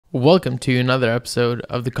Welcome to another episode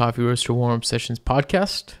of the Coffee Roaster Warm-Up Sessions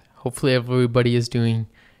podcast. Hopefully everybody is doing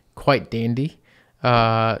quite dandy.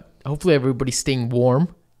 Hopefully everybody's staying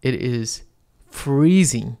warm. It is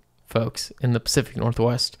freezing, folks, in the Pacific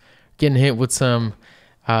Northwest. Getting hit with some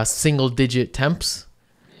single-digit temps.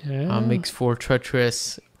 Makes for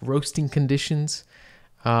treacherous roasting conditions.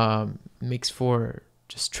 Makes for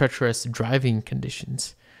just treacherous driving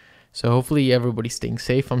conditions. So hopefully everybody's staying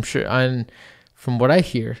safe. I'm sure, and from what I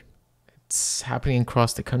hear, it's happening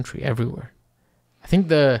across the country, everywhere. I think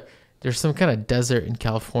there's some kind of desert in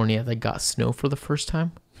California that got snow for the first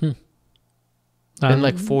time in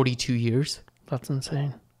like 42 years. That's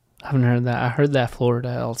insane. I haven't heard that. I heard that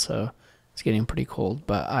Florida also is getting pretty cold,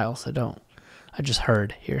 but I also don't. I just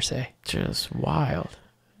heard hearsay. Just wild.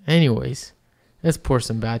 Anyways, let's pour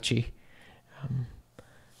some Bachi.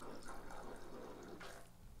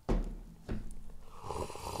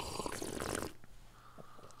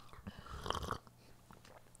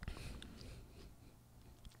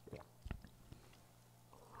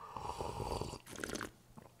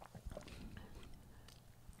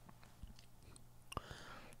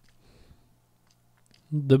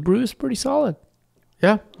 The brew is pretty solid.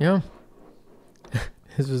 Yeah.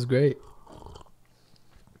 This was great.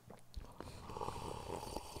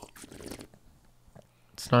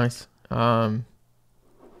 It's nice. Man.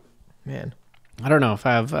 I don't know if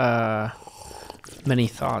I have many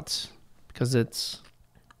thoughts because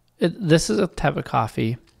this is a type of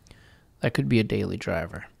coffee that could be a daily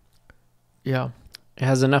driver. Yeah. It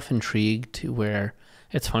has enough intrigue to where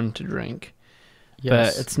it's fun to drink,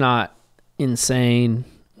 Yes. but it's not insane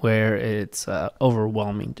where it's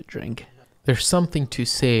overwhelming to drink. There's something to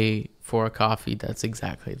say for a coffee that's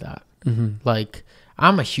exactly that. Mm-hmm. Like,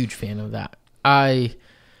 I'm a huge fan of that. If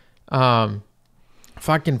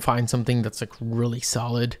I can find something that's like really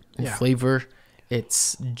solid in flavor,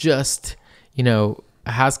 it's just, it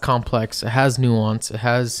has complex, it has nuance, it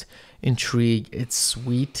has intrigue, it's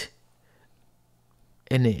sweet,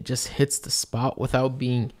 and it just hits the spot without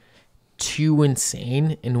being too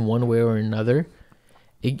insane in one way or another.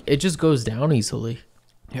 It just goes down easily.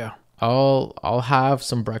 Yeah. I'll have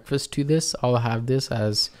some breakfast to this. I'll have this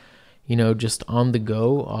as, just on the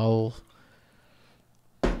go.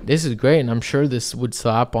 This is great, and I'm sure this would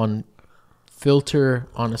slap on filter,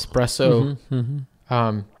 on espresso.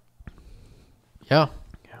 Yeah.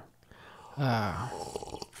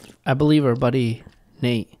 I believe our buddy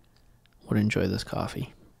Nate would enjoy this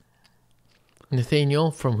coffee.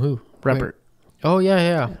 Nathaniel from who? Robert. Oh,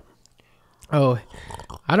 yeah. Oh,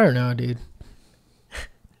 I don't know, dude.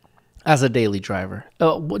 As a daily driver.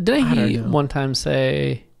 Oh, didn't he one time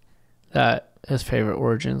say that his favorite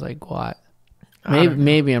origin is like guat?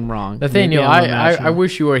 Maybe I'm wrong. Nathaniel, I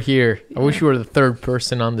wish you were here. I wish you were the third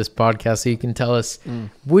person on this podcast so you can tell us,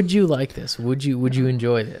 would you like this? Would you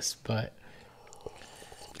enjoy this? But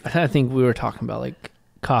I think we were talking about like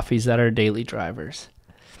coffees that are daily drivers.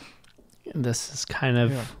 And this is kind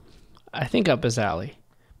of, I think, up his alley.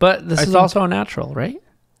 But this is also a natural, right?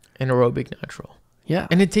 An aerobic natural. Yeah.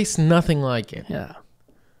 And it tastes nothing like it. Yeah.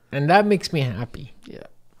 And that makes me happy. Yeah.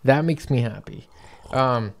 That makes me happy.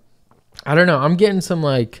 I don't know. I'm getting some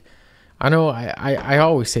like, I know I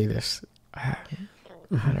always say this. I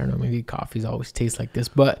don't know. Maybe coffees always taste like this,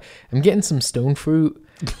 but I'm getting some stone fruit,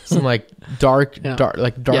 some like dark fruit.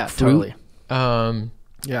 Totally. I'm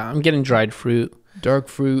getting dried fruit. Dark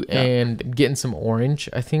fruit and getting some orange.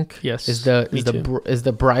 I think. Yes. Is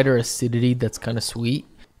the brighter acidity that's kind of sweet.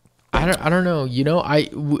 I don't know.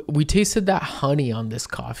 We tasted that honey on this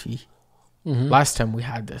coffee last time we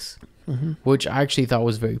had this, which I actually thought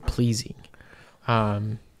was very pleasing.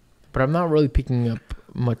 But I'm not really picking up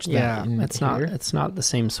much. Yeah, it's not the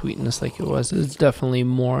same sweetness like it was. It's definitely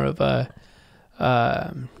more of a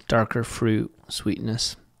darker fruit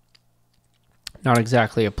sweetness. Not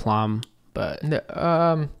exactly a plum, but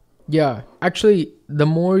actually, the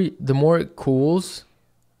more it cools,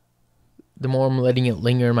 the more I'm letting it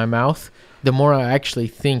linger in my mouth, the more I actually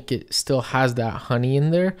think it still has that honey in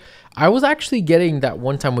there. I was actually getting that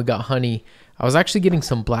one time we got honey, I was actually getting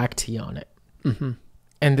some black tea on it. Mm-hmm.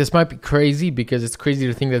 And this might be crazy because it's crazy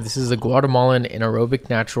to think that this is a Guatemalan anaerobic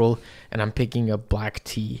natural and I'm picking up black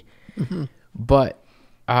tea. Mm-hmm. But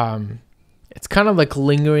it's kind of like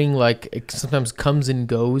lingering, like it sometimes comes and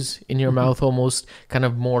goes in your mouth almost, kind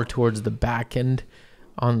of more towards the back end,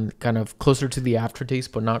 on kind of closer to the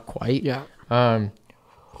aftertaste, but not quite. Yeah.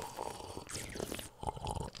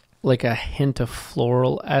 like a hint of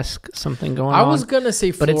floral-esque something going on. I was going to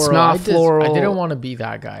say floral. But it's not floral. I didn't want to be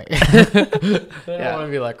that guy. I didn't want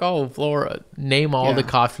to be like, oh, floral. Name all the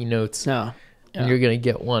coffee notes. No. And you're going to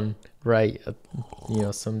get one. right,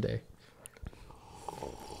 someday.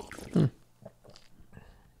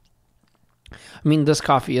 I mean, this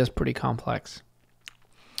coffee is pretty complex.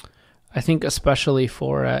 I think especially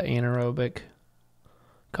for anaerobic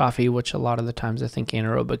coffee, which a lot of the times I think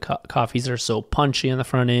anaerobic coffees are so punchy on the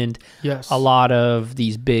front end. Yes. A lot of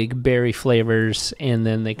these big berry flavors, and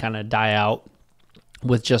then they kind of die out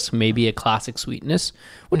with just maybe a classic sweetness,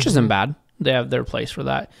 which isn't bad. They have their place for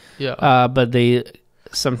that. Yeah. But they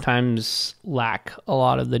sometimes lack a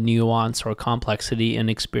lot of the nuance or complexity and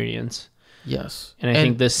experience. Yes. And I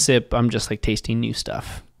think this sip, I'm just like tasting new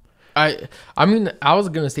stuff. I mean, I was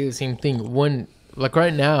going to say the same thing. When, like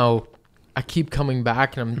right now, I keep coming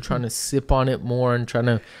back and I'm trying to sip on it more and trying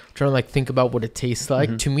to like think about what it tastes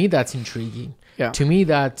like. To me, that's intriguing. Yeah. To me,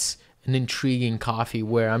 that's an intriguing coffee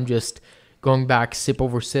where I'm just going back sip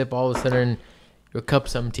over sip. All of a sudden, your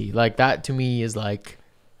cup's empty. Like that to me is like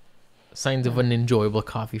signs of an enjoyable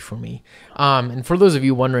coffee for me. And for those of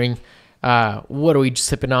you wondering, what are we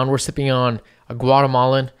sipping on? We're sipping on a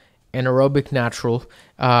Guatemalan anaerobic natural.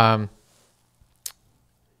 And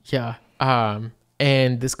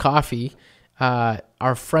this coffee,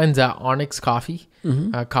 our friends at Onyx Coffee,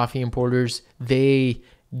 coffee importers, they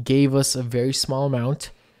gave us a very small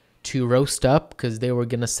amount to roast up because they were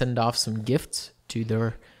going to send off some gifts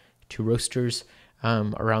to roasters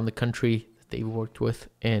around the country that they worked with.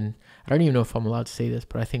 And I don't even know if I'm allowed to say this,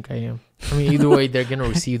 but I think I am. I mean, either way, they're going to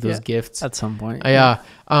receive those gifts at some point. And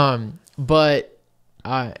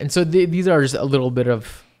so these are just a little bit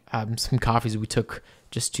of some coffees we took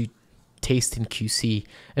just to taste in QC.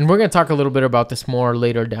 And we're going to talk a little bit about this more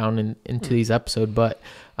later down into these episode, but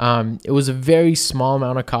it was a very small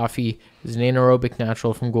amount of coffee. It was an anaerobic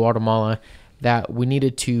natural from Guatemala that we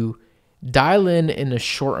needed to dial in a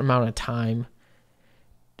short amount of time.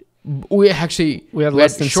 We had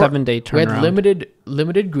less than 7 day turnaround. We had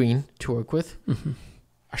limited green to work with,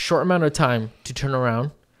 a short amount of time to turn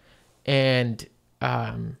around, and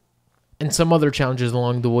some other challenges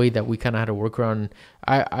along the way that we kind of had to work around.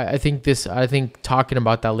 I think talking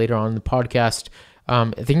about that later on in the podcast,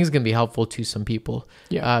 I think is going to be helpful to some people.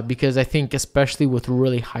 Yeah. Because I think especially with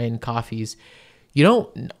really high end coffees, you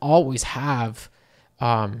don't always have,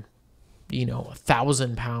 1,000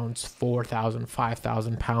 pounds, 4,000,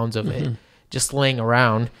 5,000 pounds of it just laying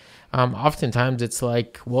around. Oftentimes it's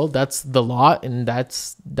like, well, that's the lot, and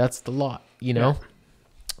that's the lot, Yeah.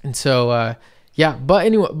 And so, but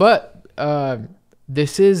anyway,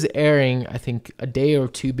 this is airing, I think, a day or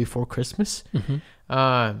two before Christmas.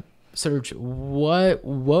 Serge, what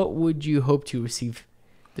would you hope to receive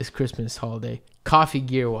this Christmas holiday, coffee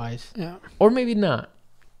gear wise? Yeah, or maybe not.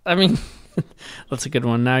 I mean, that's a good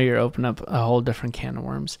one. Now you're opening up a whole different can of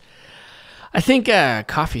worms. I think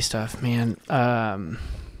coffee stuff, man. A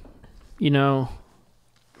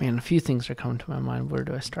few things are coming to my mind. Where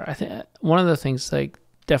do I start? I think one of the things, like,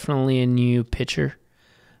 definitely a new pitcher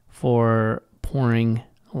for pouring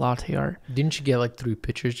latte art. Didn't you get like 3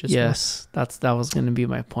 pitchers just Yes, that was going to be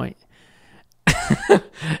my point.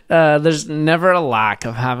 There's never a lack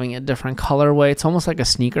of having a different colorway. It's almost like a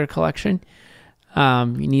sneaker collection.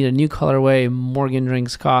 You need a new colorway. Morgan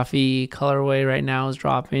Drinks Coffee colorway right now is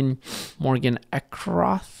dropping. Morgan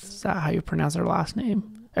Eckroth, is that how you pronounce her last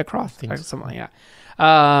name? Eckroth, something like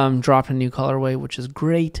that. Dropped a new colorway, which is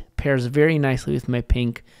great. Pairs very nicely with my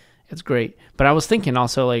pink. It's great. But I was thinking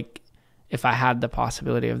also, like, if I had the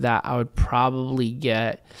possibility of that, I would probably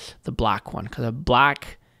get the black one, because a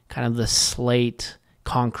black, kind of the slate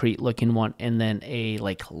concrete looking one, and then a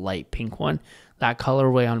like light pink one. That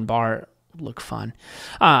colorway on bar look fun.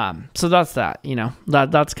 So that's that.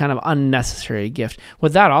 That's kind of unnecessary gift.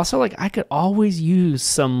 With that also, like, I could always use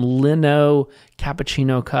some Lino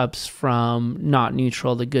cappuccino cups from Not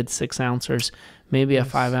Neutral, the good 6 ounces, maybe a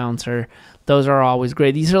 5 ouncer. Those are always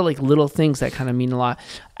great. These are like little things that kind of mean a lot.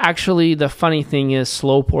 Actually, the funny thing is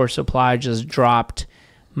Slow Pour Supply just dropped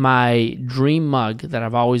my dream mug that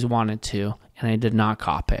I've always wanted to, and I did not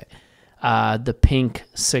cop it. The pink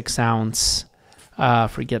 6 ounce,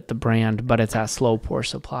 forget the brand, but it's at Slow Pour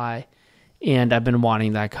Supply, and I've been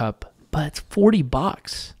wanting that cup, but it's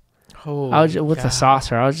 $40. With the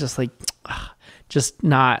saucer, I was just like,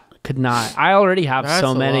 could not. I already have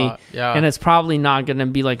so many, and it's probably not going to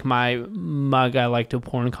be like my mug I like to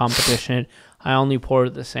pour in competition. I only pour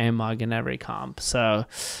the same mug in every comp. So,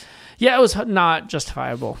 yeah, it was not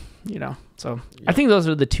justifiable, So, I think those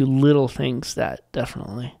are the 2 little things that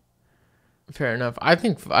definitely. Fair enough. I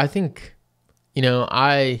think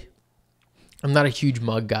I'm not a huge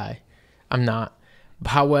mug guy. I'm not.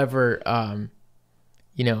 However,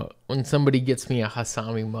 when somebody gets me a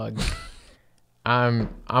Hasami mug, I'm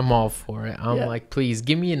all for it. I'm like, please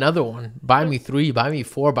give me another one. Buy me 3, buy me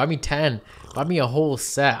 4, buy me 10, buy me a whole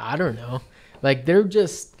set. I don't know. Like, they're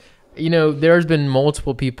just, there's been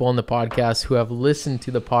multiple people on the podcast who have listened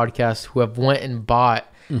to the podcast who have went and bought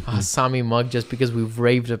a Sami mug just because we've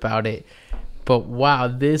raved about it. But wow,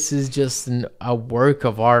 this is just a work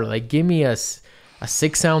of art. Like, give me a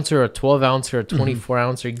 6 ounce or a 12 ounce or a 24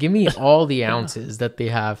 ounce, or give me all the ounces that they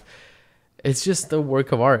have. It's just a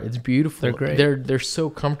work of art. It's beautiful. They're great. They're so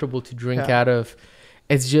comfortable to drink out of.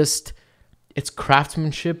 It's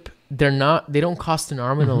craftsmanship. They don't cost an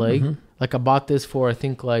arm and a leg. Like, I bought this for, I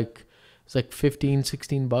think, like, it's like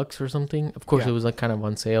 $15-$16 or something. Of course, it was like kind of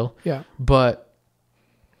on sale. Yeah. But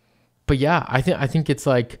yeah, I think it's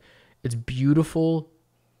like, it's beautiful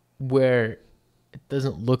where it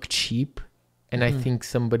doesn't look cheap. And I think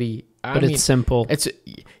it's simple. It's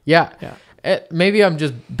yeah. Maybe I'm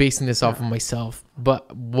just basing this off of myself,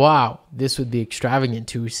 but wow, this would be extravagant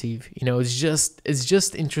to receive. It's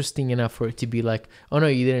just interesting enough for it to be like, oh no,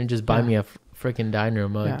 you didn't just buy me a freaking diner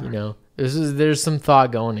mug. There's some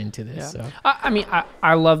thought going into this. So.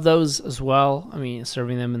 I love those as well. I mean,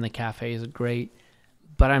 serving them in the cafe is great,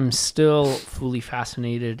 but I'm still fully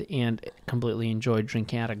fascinated and completely enjoy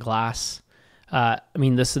drinking out of glass.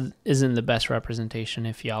 This isn't the best representation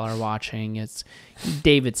if y'all are watching. It's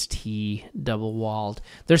David's Tea, double-walled.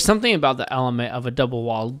 There's something about the element of a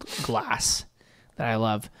double-walled glass that I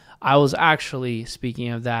love. I was actually,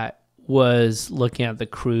 speaking of that, was looking at the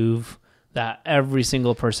Crew that every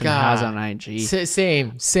single person has on IG.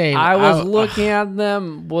 Same. I was looking at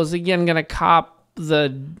them, was again going to cop the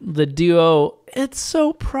Duo. It's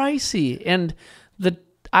so pricey. And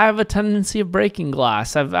I have a tendency of breaking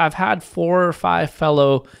glass. I've had 4 or 5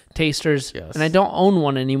 fellow tasters, and I don't own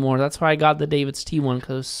one anymore. That's why I got the David's Tea one,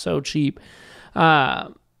 because it's so cheap. I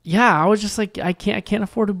was just like, I can't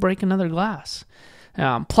afford to break another glass.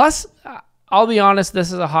 Plus, I'll be honest,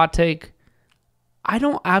 this is a hot take. I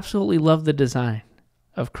don't absolutely love the design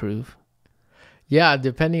of Crew. Yeah,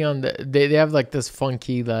 depending on they have like this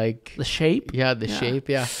funky, like, the shape. Yeah, the shape.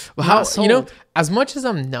 Yeah. Well, as much as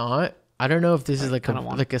I'm not. I don't know if this is like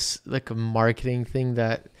a marketing thing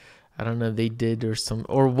that, I don't know, they did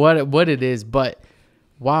or what it is, but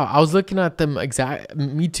wow, I was looking at them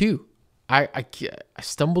me too. I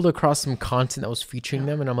stumbled across some content that was featuring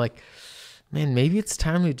them, and I'm like, man, maybe it's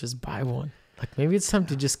time to just buy one. Like, maybe it's time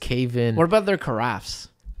to just cave in. What about their carafes?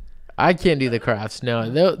 I can't do the carafes.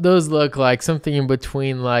 No, those look like something in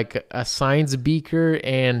between like a science beaker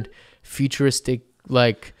and futuristic,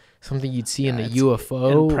 like something you'd see in the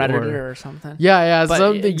UFO in Predator or something. Yeah, but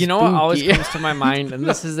something. You know what always comes to my mind, and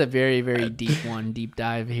this is a very, very deep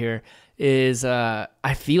dive here, is I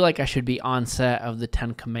feel like I should be on set of the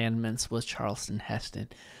 10 Commandments with Charleston Heston,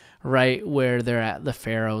 right where they're at the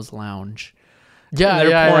Pharaoh's Lounge.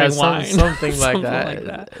 Yeah, pouring wine. Something like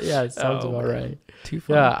that. Yeah, it sounds about right. Too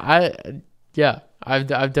fun. I've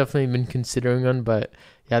definitely been considering one, but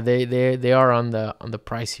yeah, they are on the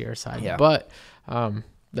pricier side. Yeah. But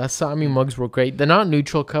the Sami mugs were great. The not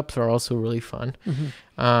neutral cups are also really fun.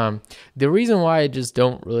 The reason why I just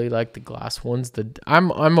don't really like the glass ones,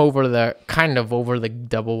 I'm over the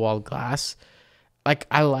double wall glass. Like,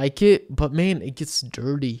 I like it, but man, it gets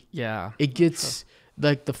dirty. Yeah, it gets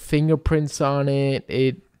like the fingerprints on it.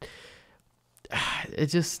 It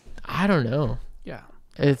just, I don't know. Yeah,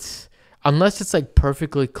 it's unless it's like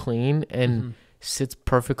perfectly clean and sits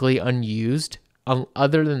perfectly unused.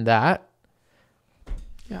 Other than that.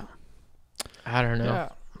 I don't know. Yeah,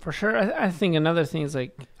 for sure. I think another thing is,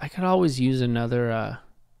 like, I could always use another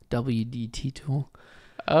WDT tool.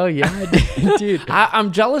 Oh yeah, dude.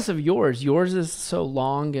 I'm jealous of yours. Yours is so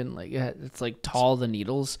long and like it's like tall, the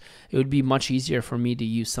needles. It would be much easier for me to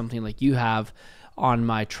use something like you have on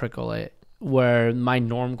my Tricolate, where my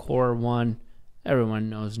Normcore one,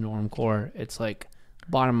 everyone knows Normcore. It's like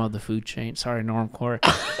bottom of the food chain. Sorry, Normcore.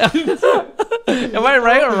 Am I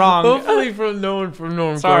right or wrong? Hopefully no one from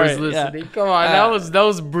Normcore is listening. Yeah. Come on, that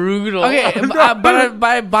was brutal. Okay, but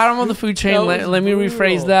by bottom of the food chain, let me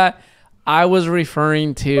rephrase that. I was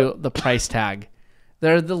referring to the price tag.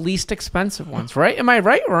 They're the least expensive ones, right? Am I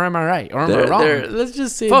right or am I right? Or am I wrong? Let's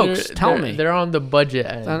just say, folks, tell me. They're on the budget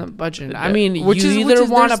end. On the budget. I mean, you either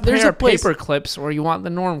want a pair of paper clips or you want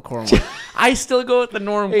the Normcore one. I still go with the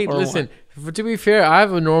Normcore. Hey, listen. To be fair, I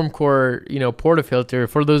have a Normcore, portafilter.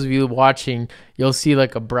 For those of you watching, you'll see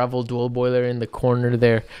like a Breville dual boiler in the corner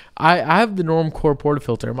there. I have the Normcore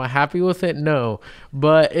portafilter. Am I happy with it? No,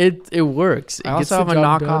 but it works. I also have a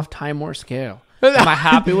knockoff Time War scale. Am I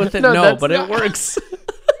happy with it? No, but it works.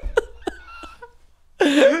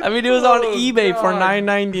 I mean, it was on eBay for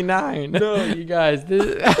 $9.99. No, you guys.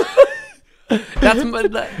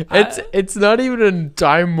 It's not even a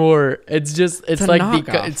dime more. It's like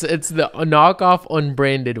it's the knockoff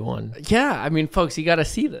unbranded one. Yeah, I mean, folks, you got to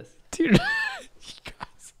see this, dude. You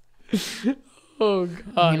guys. Oh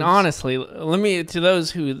god. I mean, honestly, let me, to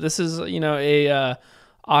those who, this is, a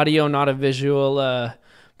audio, not a visual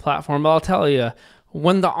platform, but I'll tell you,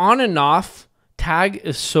 when the on and off tag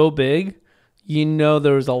is so big,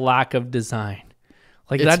 there's a lack of design.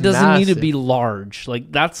 Like, that doesn't need to be large.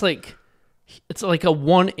 Like, that's like, it's like a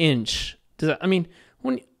 1 inch.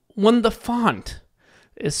 When the font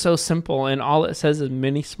is so simple and all it says is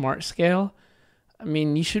mini smart scale, I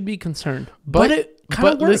mean, you should be concerned. But it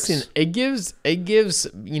kind of works. Listen, it gives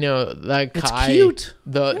that Kai, cute.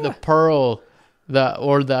 The Pearl,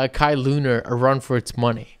 the Kai Lunar a run for its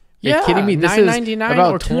money. You're kidding me? This is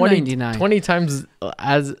about or 20 times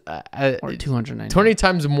or 299. 20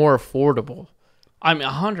 times more affordable. I mean,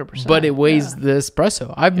 100%. But it weighs the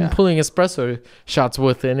espresso. I've been pulling espresso shots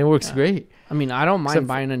with it, and it works great. I mean, I don't mind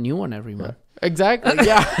buying a new one every month. Exactly.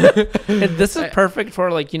 Yeah. This is perfect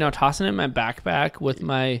for tossing it in my backpack with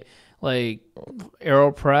my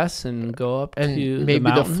AeroPress and go up and to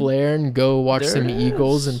maybe the flare and go watch some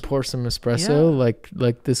Eagles and pour some espresso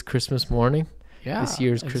like this Christmas morning. Yeah. This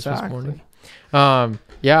year's Christmas morning.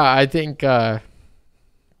 I think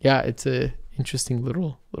it's a interesting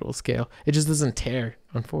little scale. It just doesn't tear,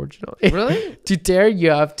 unfortunately. Really? To tear, you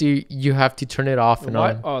have to turn it off and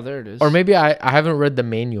on. Oh, there it is. Or maybe I haven't read the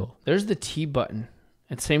manual. There's the T button.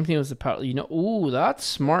 And same thing with the power. Ooh, that's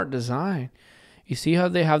smart design. You see how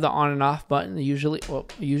they have the on and off button?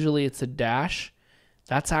 Usually it's a dash.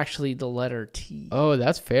 That's actually the letter T. Oh,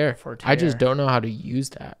 that's fair. I just don't know how to use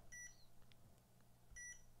that.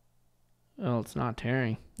 Oh, it's not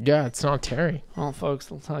tearing. Yeah, it's not tearing. Well,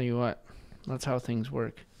 folks, I'll tell you what. That's how things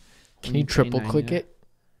work. Can you triple click it?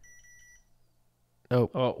 Oh,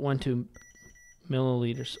 1.2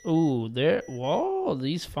 milliliters. Ooh, there. Whoa,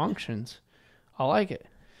 these functions. I like it.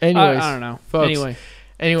 Anyways, I don't know. Folks,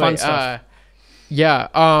 anyway, fun stuff.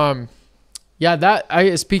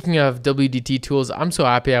 Speaking of WDT tools, I'm so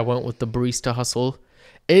happy I went with the Barista Hustle.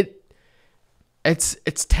 It's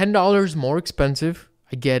 $10 more expensive.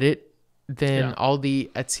 I get it. Than all the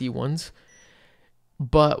Etsy ones.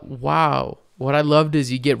 But wow, what I loved is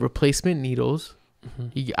you get replacement needles.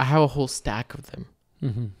 Mm-hmm. I have a whole stack of them.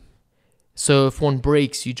 Mm-hmm. So if one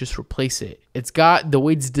breaks, you just replace it. It's got, the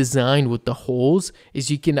way it's designed with the holes is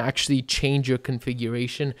you can actually change your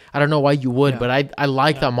configuration. I don't know why you would, but I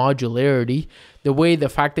like that modularity. The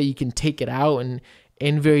fact that you can take it out and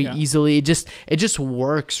very easily. It just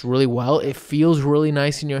works really well. It feels really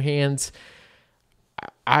nice in your hands.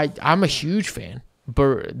 I'm a huge fan,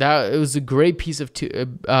 but it was a great piece of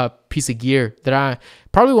gear that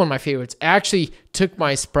probably one of my favorites. I actually took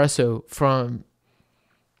my espresso from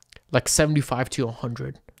like 75 to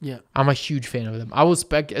 100. Yeah, I'm a huge fan of them. I was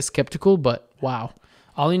skeptical, but wow.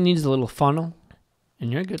 All you need is a little funnel,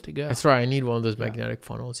 and you're good to go. That's right. I need one of those magnetic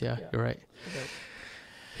funnels. Yeah, you're right.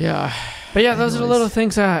 Yeah, but those are the little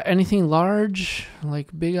things. Anything large, like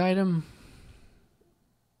big item.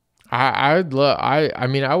 I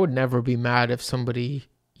would never be mad if somebody,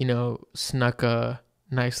 snuck a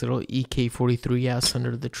nice little EK43S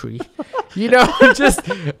under the tree. Just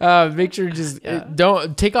make sure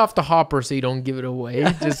don't take off the hopper so you don't give it away.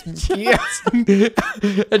 Just and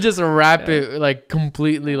just wrap it like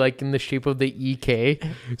completely like in the shape of the EK.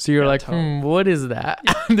 So you're like, what is that?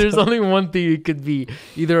 There's only one thing it could be,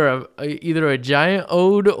 either a giant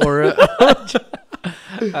ode or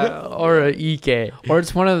or a EK, or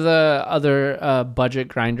it's one of the other budget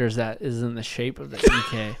grinders that is in the shape of the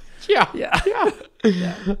EK. Yeah.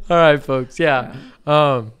 All right, folks.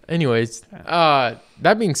 Anyways,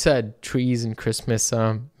 that being said, trees and Christmas.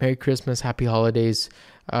 Merry Christmas, Happy Holidays.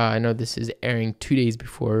 I know this is airing 2 days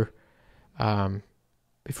before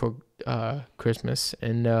Christmas,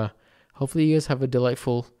 and hopefully you guys have a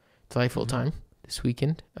delightful time this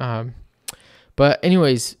weekend. But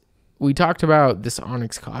anyways, we talked about this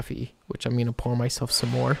Onyx coffee, which I'm gonna pour myself some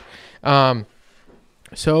more.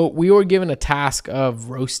 So we were given a task of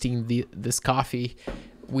roasting this coffee.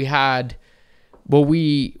 We had what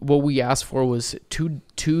we asked for was two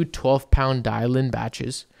 12-pound dial-in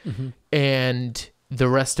batches, and the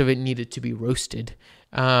rest of it needed to be roasted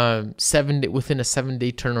within a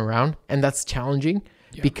 7-day turnaround, and that's challenging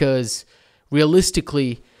because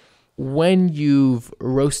realistically, when you've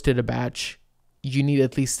roasted a batch, you need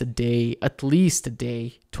at least a day,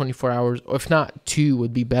 24 hours, or if not 2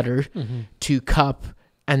 would be better, to cup,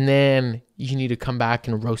 and then you need to come back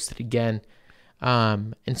and roast it again.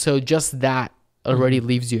 And so just that already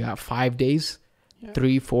leaves you at 5 days,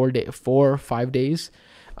 4 or 5 days.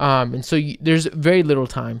 And so there's very little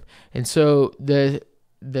time. And so the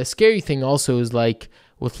scary thing also is like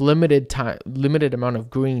with limited amount of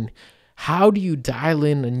green, how do you dial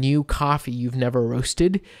in a new coffee you've never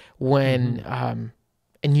roasted when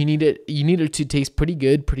and you need it to taste pretty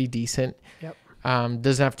good, pretty decent. Yep.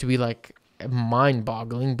 Doesn't have to be like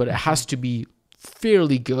mind-boggling, but it has to be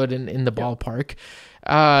fairly good and in the ballpark.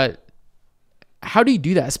 How do you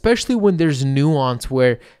do that, especially when there's nuance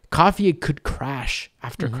where coffee could crash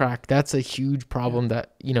after crack? That's a huge problem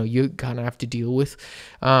that you kind of have to deal with.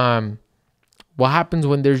 What happens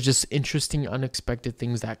when there's just interesting, unexpected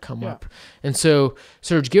things that come up? And so,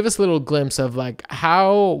 Serge, give us a little glimpse of like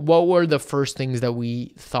what were the first things that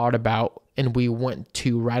we thought about and we went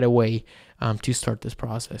to right away to start this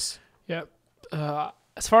process? Yeah.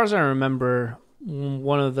 As far as I remember,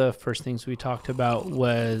 one of the first things we talked about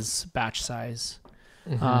was batch size.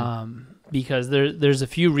 Because there's a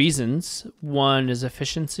few reasons. One is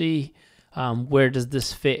efficiency. Where does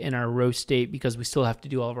this fit in our roast date? Because we still have to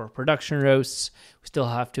do all of our production roasts. We still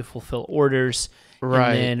have to fulfill orders.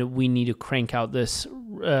 Right. And then we need to crank out this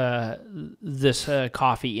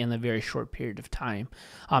coffee in a very short period of time.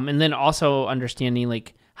 And then also understanding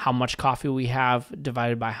like how much coffee we have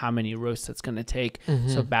divided by how many roasts it's going to take.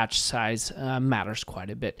 So batch size matters quite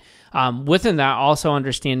a bit. Within that, also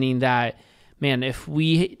understanding that, man, if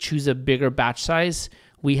we choose a bigger batch size,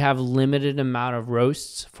 we have limited amount of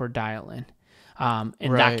roasts for dial-in. And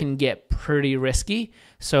that can get pretty risky.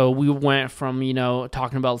 So we went from,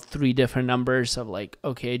 talking about 3 different numbers of like,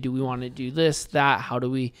 okay, do we want to do this, that?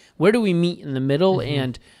 Where do we meet in the middle?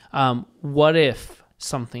 And what if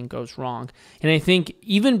something goes wrong? And I think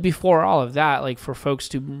even before all of that, like for folks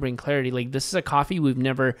to bring clarity, like this is a coffee we've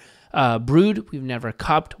never brewed, we've never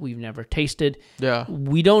cupped, we've never tasted. Yeah.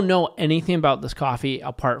 We don't know anything about this coffee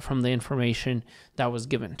apart from the information that was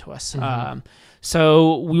given to us.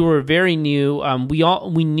 So we were very new.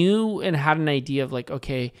 We knew and had an idea of like,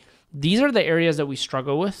 okay, these are the areas that we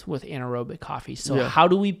struggle with anaerobic coffee. So how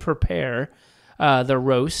do we prepare the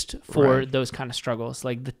roast for those kind of struggles,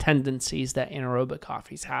 like the tendencies that anaerobic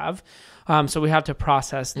coffees have? So we have to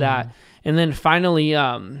process that. And then finally,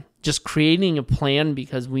 just creating a plan,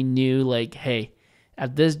 because we knew like, hey,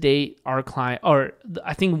 at this date, our client, or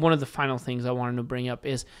I think one of the final things I wanted to bring up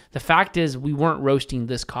is the fact is we weren't roasting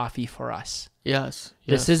this coffee for us. Yes.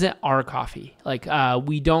 This isn't our coffee. Like,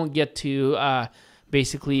 we don't get to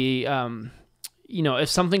basically, if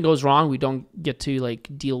something goes wrong, we don't get to like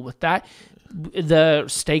deal with that. The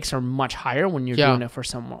stakes are much higher when you're doing it for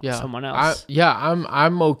someone else.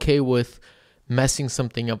 I'm okay with messing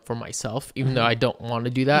something up for myself, even though I don't want to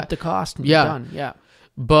do that. At the cost and be done. Yeah.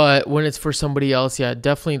 But when it's for somebody else,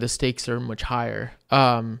 definitely the stakes are much higher.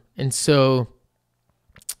 And so,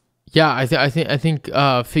 I think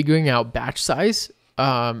figuring out batch size,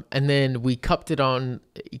 and then we cupped it on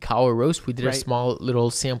Ikawa roast. We did a small little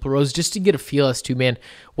sample roast just to get a feel as to, man,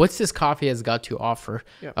 what's this coffee has got to offer?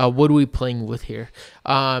 What are we playing with here?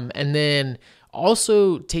 And then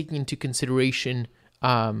also taking into consideration,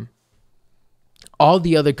 all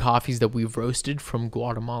the other coffees that we've roasted from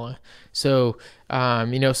Guatemala. So,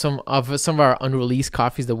 some of our unreleased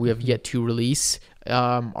coffees that we have yet to release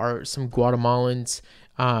are some Guatemalans,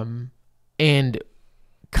 and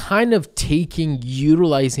kind of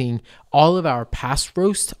utilizing all of our past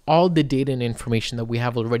roasts, all the data and information that we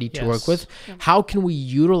have already to work with. How can we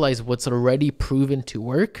utilize what's already proven to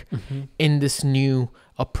work in this new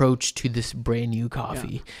approach to this brand new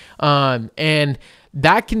coffee? And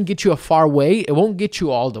that can get you a far way. It won't get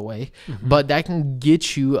you all the way, but that can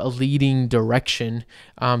get you a leading direction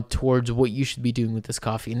towards what you should be doing with this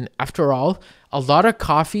coffee. And after all, a lot of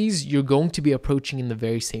coffees you're going to be approaching in the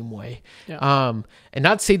very same way. And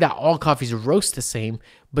not say that all coffees roast the same,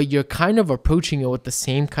 but you're kind of approaching it with the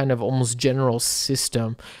same kind of almost general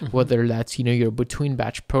system, whether that's, your between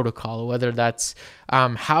batch protocol, whether that's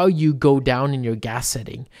how you go down in your gas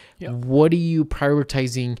setting. What are you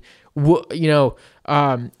prioritizing?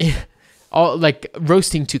 All like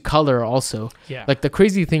roasting to color also. Like the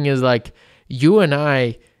crazy thing is like you and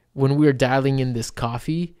I, when we were dialing in this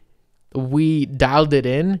coffee, we dialed it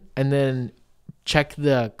in and then checked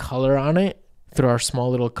the color on it through our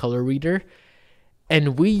small little color reader.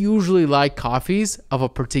 And we usually like coffees of a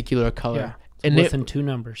particular color. And within 2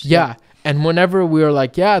 numbers. And whenever we were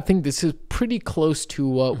like, I think this is pretty close to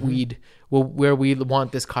what where we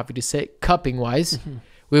want this coffee to sit cupping wise.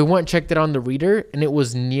 We went and checked it on the reader, and it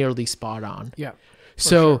was nearly spot on.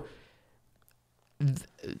 So,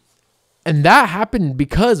 and that happened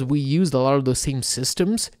because we used a lot of those same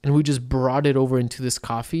systems, and we just brought it over into this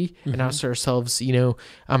coffee and asked ourselves,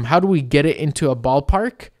 how do we get it into a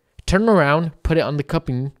ballpark turn around, put it on the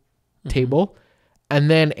cupping table, and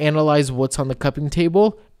then analyze what's on the cupping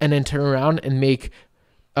table, and then turn around and make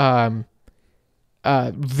very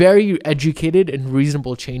educated and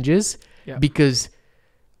reasonable changes, because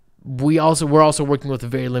we're also working with a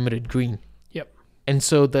very limited green. And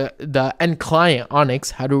so the end client,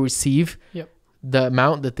 Onyx, had to receive the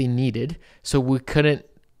amount that they needed. So we couldn't,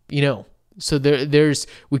 so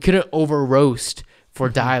we couldn't over roast for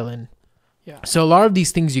dial-in. So a lot of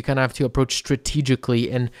these things you kind of have to approach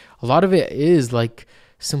strategically, and a lot of it is like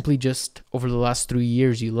simply just over the last 3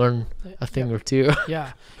 years you learn a thing or two.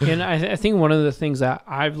 And I think one of the things that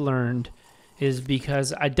I've learned is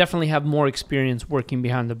because I definitely have more experience working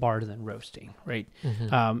behind the bar than roasting, right?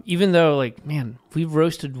 Even though, like, man, we've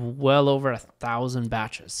roasted well over 1,000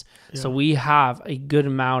 batches. So we have a good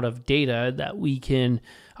amount of data that we can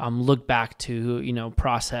look back to,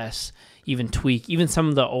 process, even tweak. Even some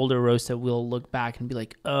of the older roasts that we'll look back and be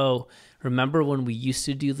like, oh, remember when we used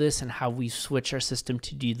to do this and how we switch our system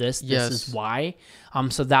to do this? This is why.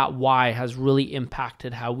 So that why has really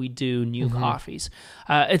impacted how we do new coffees.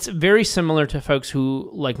 It's very similar to folks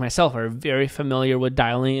who, like myself, are very familiar with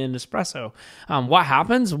dialing in espresso. What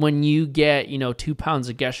happens when you get, 2 pounds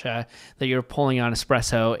of geisha that you're pulling on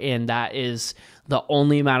espresso, and that is the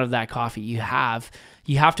only amount of that coffee you have?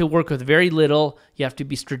 You have to work with very little. You have to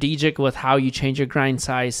be strategic with how you change your grind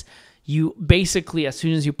size. You basically, as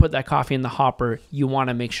soon as you put that coffee in the hopper, you want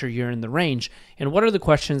to make sure you're in the range. And what are the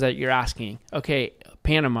questions that you're asking? Okay,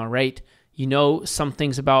 Panama, right? You know some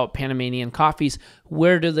things about Panamanian coffees.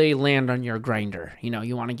 Where do they land on your grinder?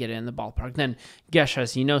 You want to get it in the ballpark. Then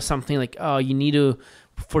geishas, something like, oh, you need to,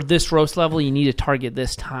 for this roast level, you need to target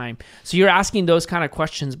this time. So you're asking those kind of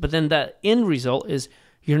questions, but then the end result is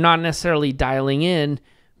you're not necessarily dialing in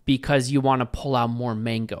because you want to pull out more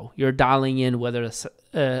mango. You're dialing in whether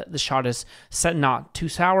the shot is set not too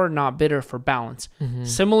sour, not bitter, for balance.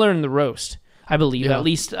 Similar in the roast, I believe. At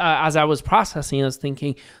least as I was processing, I was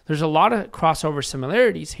thinking there's a lot of crossover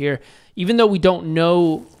similarities here. Even though we don't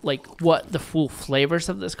know like what the full flavors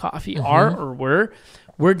of this coffee are or were,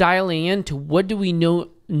 we're dialing into what do we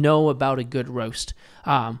know about a good roast.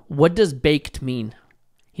 What does baked mean?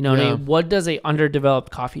 What I mean? What does a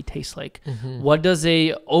underdeveloped coffee taste like? What does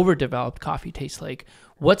a overdeveloped coffee taste like?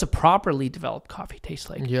 What's a properly developed coffee taste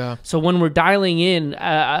like? So when we're dialing in,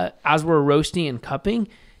 as we're roasting and cupping,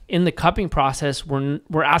 in the cupping process,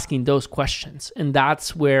 we're asking those questions. And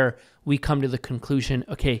that's where we come to the conclusion,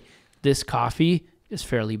 okay, this coffee is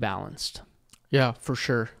fairly balanced. Yeah, for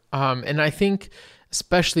sure. And I think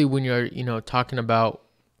especially when you're, talking about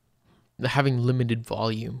having limited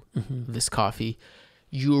volume of this coffee,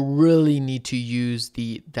 you really need to use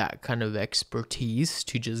that kind of expertise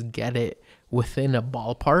to just get it within a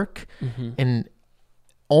ballpark, and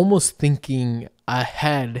almost thinking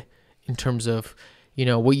ahead in terms of,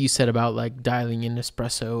 what you said about like dialing in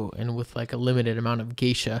espresso and with like a limited amount of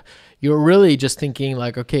geisha. You're really just thinking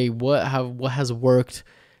like, okay, what has worked?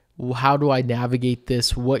 How do I navigate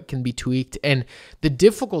this? What can be tweaked? And the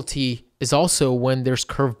difficulty is also when there's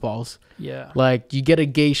curveballs. Like you get a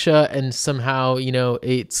geisha and somehow,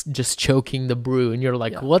 it's just choking the brew and you're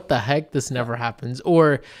like, what the heck? This never happens.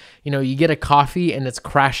 Or, you get a coffee and it's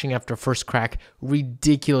crashing after first crack,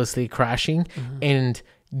 ridiculously crashing, and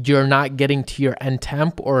you're not getting to your end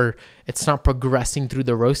temp, or it's not progressing through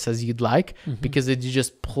the roast as you'd like, because it's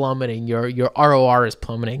just plummeting. Your ROR is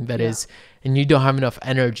plummeting, and you don't have enough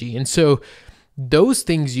energy. And so those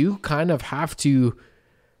things you kind of have to,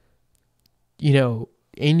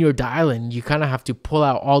 in your dial-in, you kind of have to pull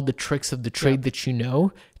out all the tricks of the trade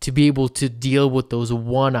that to be able to deal with those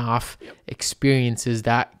one-off experiences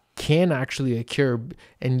that can actually occur,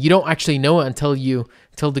 and you don't actually know it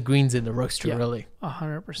until the green's in the roaster. Really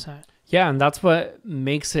 100%. And that's what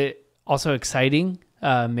makes it also exciting,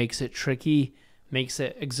 makes it tricky, makes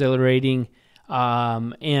it exhilarating,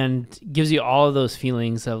 and gives you all of those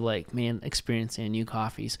feelings of like, man, experiencing new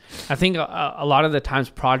coffees. I think a lot of the times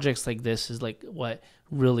projects like this is like what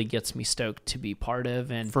really gets me stoked to be part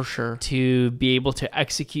of, and for sure to be able to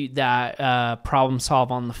execute that, problem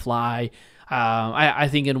solve on the fly. I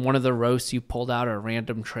think in one of the roasts you pulled out a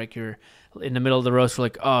random trick. You're in the middle of the roast, we're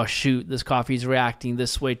like, oh shoot, this coffee's reacting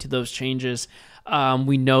this way to those changes.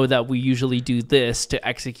 We know that we usually do this to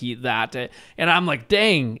execute that. And I'm like,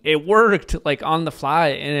 dang, it worked like on the fly,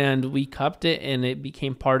 and we cupped it and it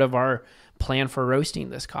became part of our plan for roasting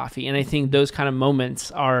this coffee. And I think those kind of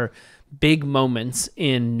moments are big moments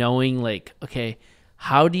in knowing like, okay,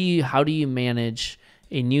 how do you manage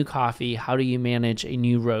a new coffee? How do you manage a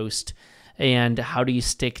new roast? And how do you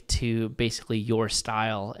stick to basically your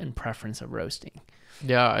style and preference of roasting?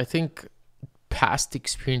 Yeah, I think past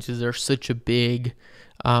experiences are such a big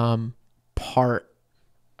part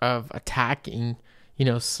of attacking,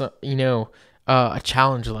 a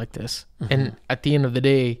challenge like this. And at the end of the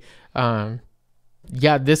day,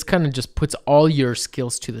 this kind of just puts all your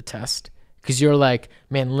skills to the test, because you're like,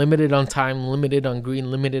 man, limited on time, limited on green,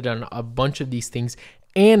 limited on a bunch of these things,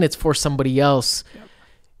 and it's for somebody else.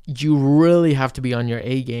 You really have to be on your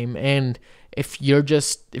A game. And if you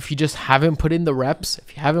just haven't put in the reps,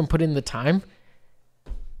 if you haven't put in the time,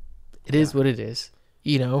 it is what it is,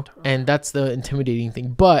 and that's the intimidating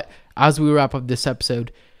thing. But as we wrap up this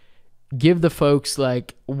episode, give the folks,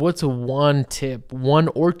 like, what's one tip, one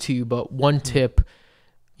or two, but one tip.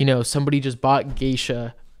 Somebody just bought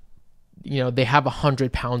geisha, they have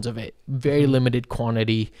 100 pounds of it, very limited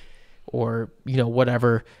quantity, or,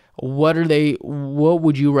 whatever. What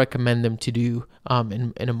would you recommend them to do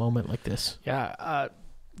in a moment like this?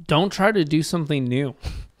 Don't try to do something new.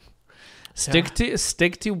 Stick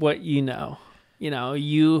to what you know.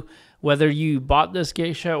 Whether you bought this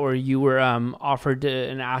geisha or you were offered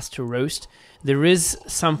and asked to roast, there is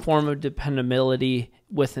some form of dependability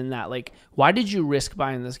within that. Like, why did you risk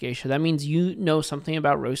buying this geisha? That means you know something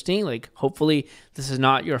about roasting. Like, hopefully this is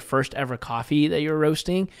not your first ever coffee that you're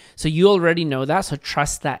roasting, so you already know that. So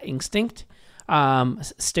trust that instinct.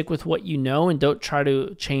 Stick with what you know, and don't try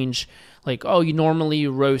to change. Like, you normally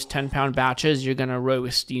roast 10-pound batches, you're gonna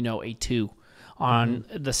roast a 2 on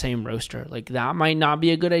the same roaster. Like, that might not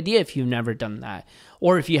be a good idea if you've never done that.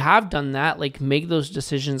 Or if you have done that, like, make those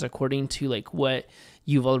decisions according to like what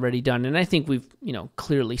you've already done. And I think we've,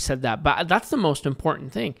 clearly said that, but that's the most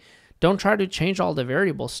important thing. Don't try to change all the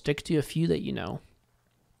variables. Stick to a few that you know.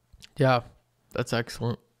 Yeah, that's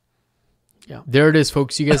excellent. Yeah. There it is,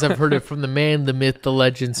 folks. You guys have heard it from the man, the myth, the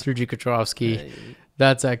legend, Sergey Kotrovsky.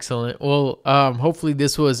 That's excellent. Well, hopefully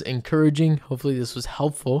this was encouraging. Hopefully this was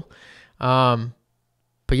helpful. But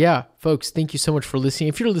yeah, folks, thank you so much for listening.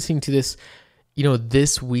 If you're listening to this,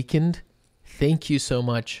 this weekend, thank you so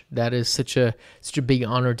much. That is such a big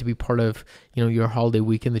honor to be part of, your holiday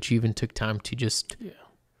weekend, that you even took time to just,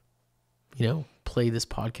 play this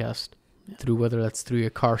podcast through, whether that's through your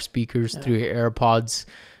car speakers, through your AirPods.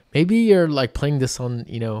 Maybe you're like playing this on,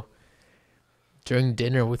 during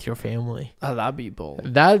dinner with your family. Oh, that'd be bold.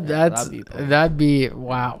 That'd be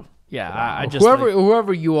wow. Yeah, wow. I just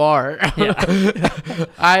whoever you are,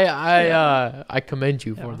 I commend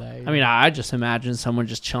you for that. I mean, I just imagine someone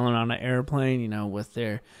just chilling on an airplane, with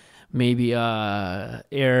their maybe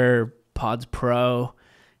AirPods Pro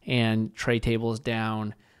and tray tables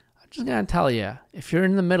down. I'm just gonna tell you, if you're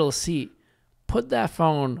in the middle seat, put that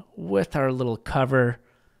phone with our little cover,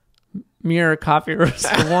 Mirror Coffee Roast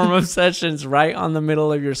warm-up sessions right on the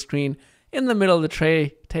middle of your screen, in the middle of the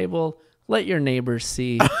tray table. Let your neighbors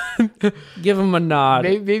see. Give them a nod.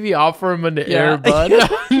 Maybe offer them an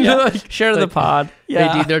earbud. Share the pod.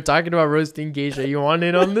 Yeah. Hey, dude, they're talking about roasting geisha. You want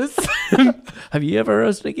in on this? Have you ever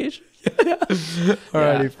roasted a geisha?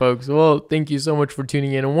 Alrighty, folks. Well, thank you so much for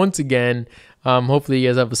tuning in. And once again, hopefully you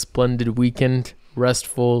guys have a splendid weekend.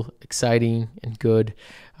 Restful, exciting, and good.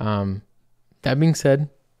 That being said,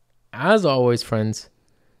 as always, friends,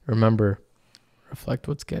 remember, reflect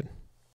what's good.